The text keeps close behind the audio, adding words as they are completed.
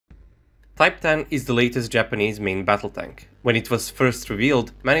Type 10 is the latest Japanese main battle tank. When it was first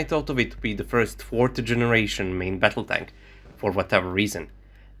revealed, many thought of it to be the first 4th generation main battle tank, for whatever reason,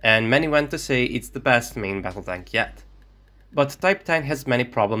 and many went to say it's the best main battle tank yet. But Type 10 has many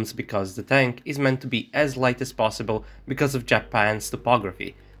problems because the tank is meant to be as light as possible because of Japan's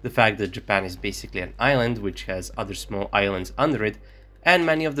topography, the fact that Japan is basically an island which has other small islands under it, and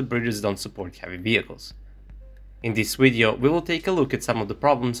many of the bridges don't support heavy vehicles. In this video, we will take a look at some of the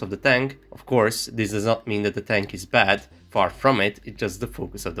problems of the tank. Of course, this does not mean that the tank is bad, far from it, it's just the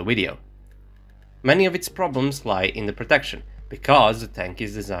focus of the video. Many of its problems lie in the protection, because the tank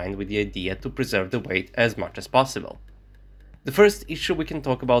is designed with the idea to preserve the weight as much as possible. The first issue we can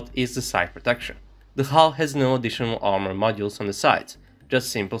talk about is the side protection. The hull has no additional armor modules on the sides, just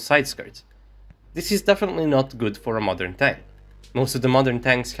simple side skirts. This is definitely not good for a modern tank. Most of the modern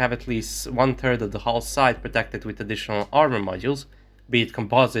tanks have at least 1/3 of the hull side protected with additional armor modules, be it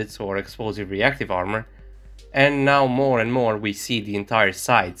composites or explosive reactive armor, and now more and more we see the entire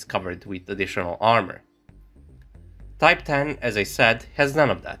sides covered with additional armor. Type 10, as I said, has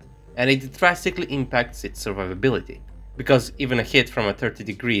none of that, and it drastically impacts its survivability, because even a hit from a 30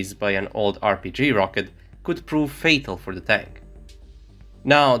 degrees by an old RPG rocket could prove fatal for the tank.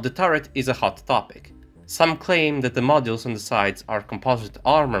 Now, the turret is a hot topic. Some claim that the modules on the sides are composite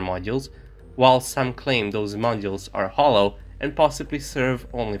armor modules, while some claim those modules are hollow and possibly serve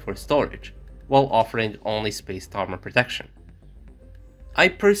only for storage, while offering only spaced armor protection. I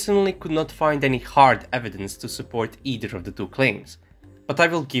personally could not find any hard evidence to support either of the two claims, but I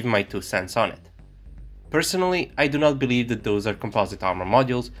will give my 2 cents on it. Personally, I do not believe that those are composite armor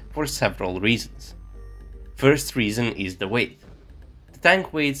modules for several reasons. First reason is the weight. The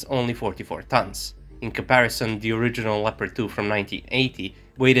tank weighs only 44 tons. In comparison, the original Leopard 2 from 1980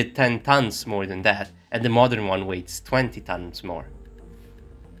 weighed 10 tons more than that, and the modern one weighs 20 tons more.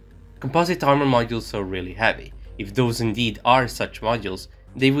 Composite armor modules are really heavy. If those indeed are such modules,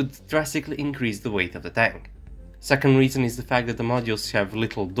 they would drastically increase the weight of the tank. Second reason is the fact that the modules have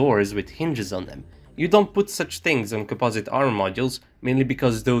little doors with hinges on them. You don't put such things on composite armor modules, mainly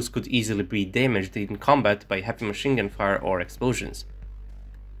because those could easily be damaged in combat by heavy machine gun fire or explosions.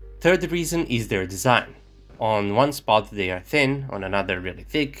 Third reason is their design. On one spot they are thin, on another really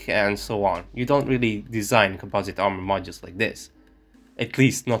thick, and so on. You don't really design composite armor modules like this. At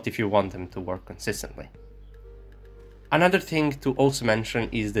least not if you want them to work consistently. Another thing to also mention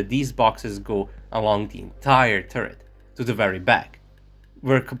is that these boxes go along the entire turret, to the very back,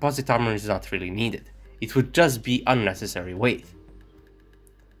 where composite armor is not really needed. It would just be unnecessary weight.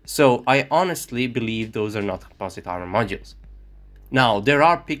 So I honestly believe those are not composite armor modules. Now, there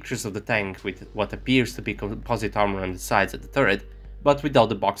are pictures of the tank with what appears to be composite armor on the sides of the turret, but without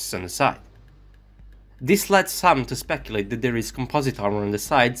the boxes on the side. This led some to speculate that there is composite armor on the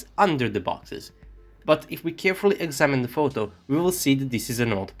sides under the boxes, but if we carefully examine the photo, we will see that this is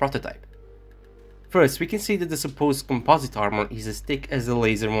an old prototype. First, we can see that the supposed composite armor is as thick as the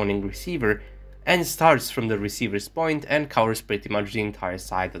laser warning receiver and starts from the receiver's point and covers pretty much the entire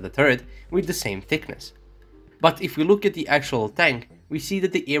side of the turret with the same thickness. But if we look at the actual tank, we see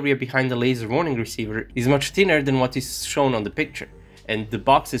that the area behind the laser warning receiver is much thinner than what is shown on the picture, and the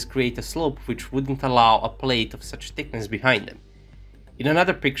boxes create a slope which wouldn't allow a plate of such thickness behind them. In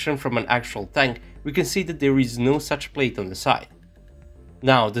another picture from an actual tank, we can see that there is no such plate on the side.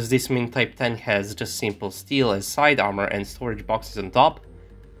 Now, does this mean Type 10 has just simple steel as side armor and storage boxes on top?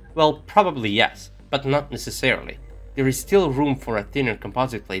 Well, probably yes, but not necessarily. There is still room for a thinner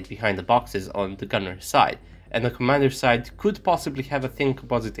composite plate behind the boxes on the gunner's side, and the commander's side could possibly have a thin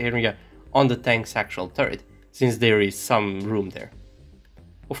composite area on the tank's actual turret, since there is some room there.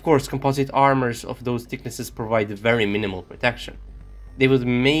 Of course, composite armors of those thicknesses provide very minimal protection. They would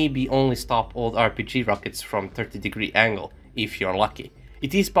maybe only stop old RPG rockets from 30-degree angle, if you're lucky.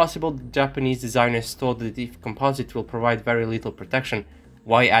 It is possible the Japanese designers thought that if composite will provide very little protection,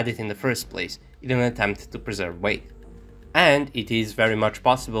 why add it in the first place, in an attempt to preserve weight? And it is very much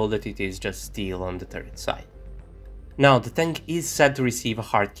possible that it is just steel on the turret side. Now, the tank is said to receive a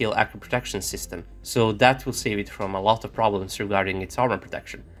hard kill accurate protection system, so that will save it from a lot of problems regarding its armor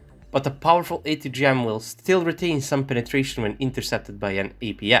protection. But a powerful ATGM will still retain some penetration when intercepted by an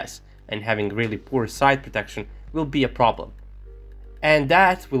APS, and having really poor side protection will be a problem. And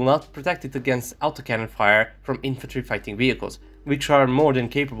that will not protect it against autocannon fire from infantry fighting vehicles, which are more than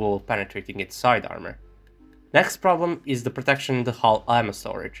capable of penetrating its side armor. Next problem is the protection in the hull ammo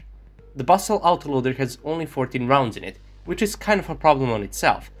storage. The Bustle autoloader has only 14 rounds in it, which is kind of a problem on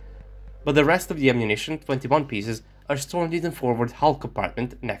itself, but the rest of the ammunition, 21 pieces, are stored in the forward hull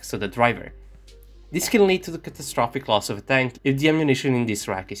compartment next to the driver. This can lead to the catastrophic loss of a tank if the ammunition in this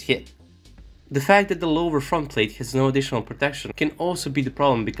rack is hit. The fact that the lower front plate has no additional protection can also be the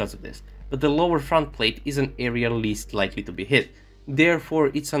problem because of this, but the lower front plate is an area least likely to be hit,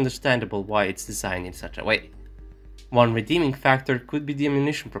 therefore it's understandable why it's designed in such a way. One redeeming factor could be the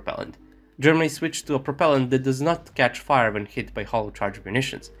ammunition propellant. Germany switched to a propellant that does not catch fire when hit by hollow charge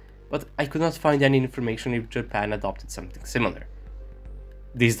munitions, but I could not find any information if Japan adopted something similar.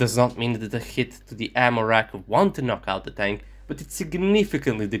 This does not mean that a hit to the ammo rack won't knock out the tank, but it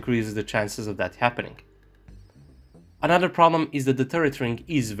significantly decreases the chances of that happening. Another problem is that the turret ring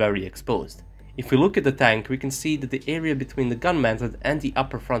is very exposed. If we look at the tank, we can see that the area between the gun mantle and the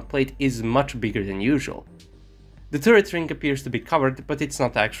upper front plate is much bigger than usual. The turret ring appears to be covered, but it's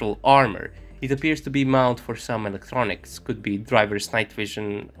not actual armor. It appears to be mount for some electronics, could be driver's night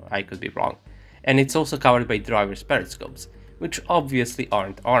vision, I could be wrong. And it's also covered by driver's periscopes, which obviously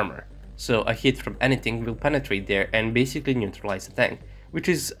aren't armor. So a hit from anything will penetrate there and basically neutralize the tank, which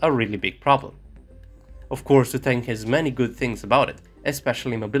is a really big problem. Of course, the tank has many good things about it,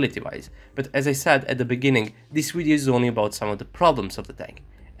 especially mobility wise, but as I said at the beginning, this video is only about some of the problems of the tank.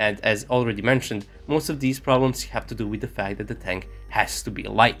 And as already mentioned, most of these problems have to do with the fact that the tank has to be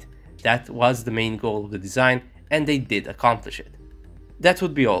light. That was the main goal of the design, and they did accomplish it. That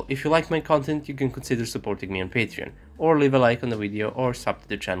would be all. If you like my content, you can consider supporting me on Patreon, or leave a like on the video or sub to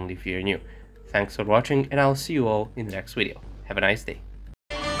the channel if you're new. Thanks for watching, and I'll see you all in the next video. Have a nice day.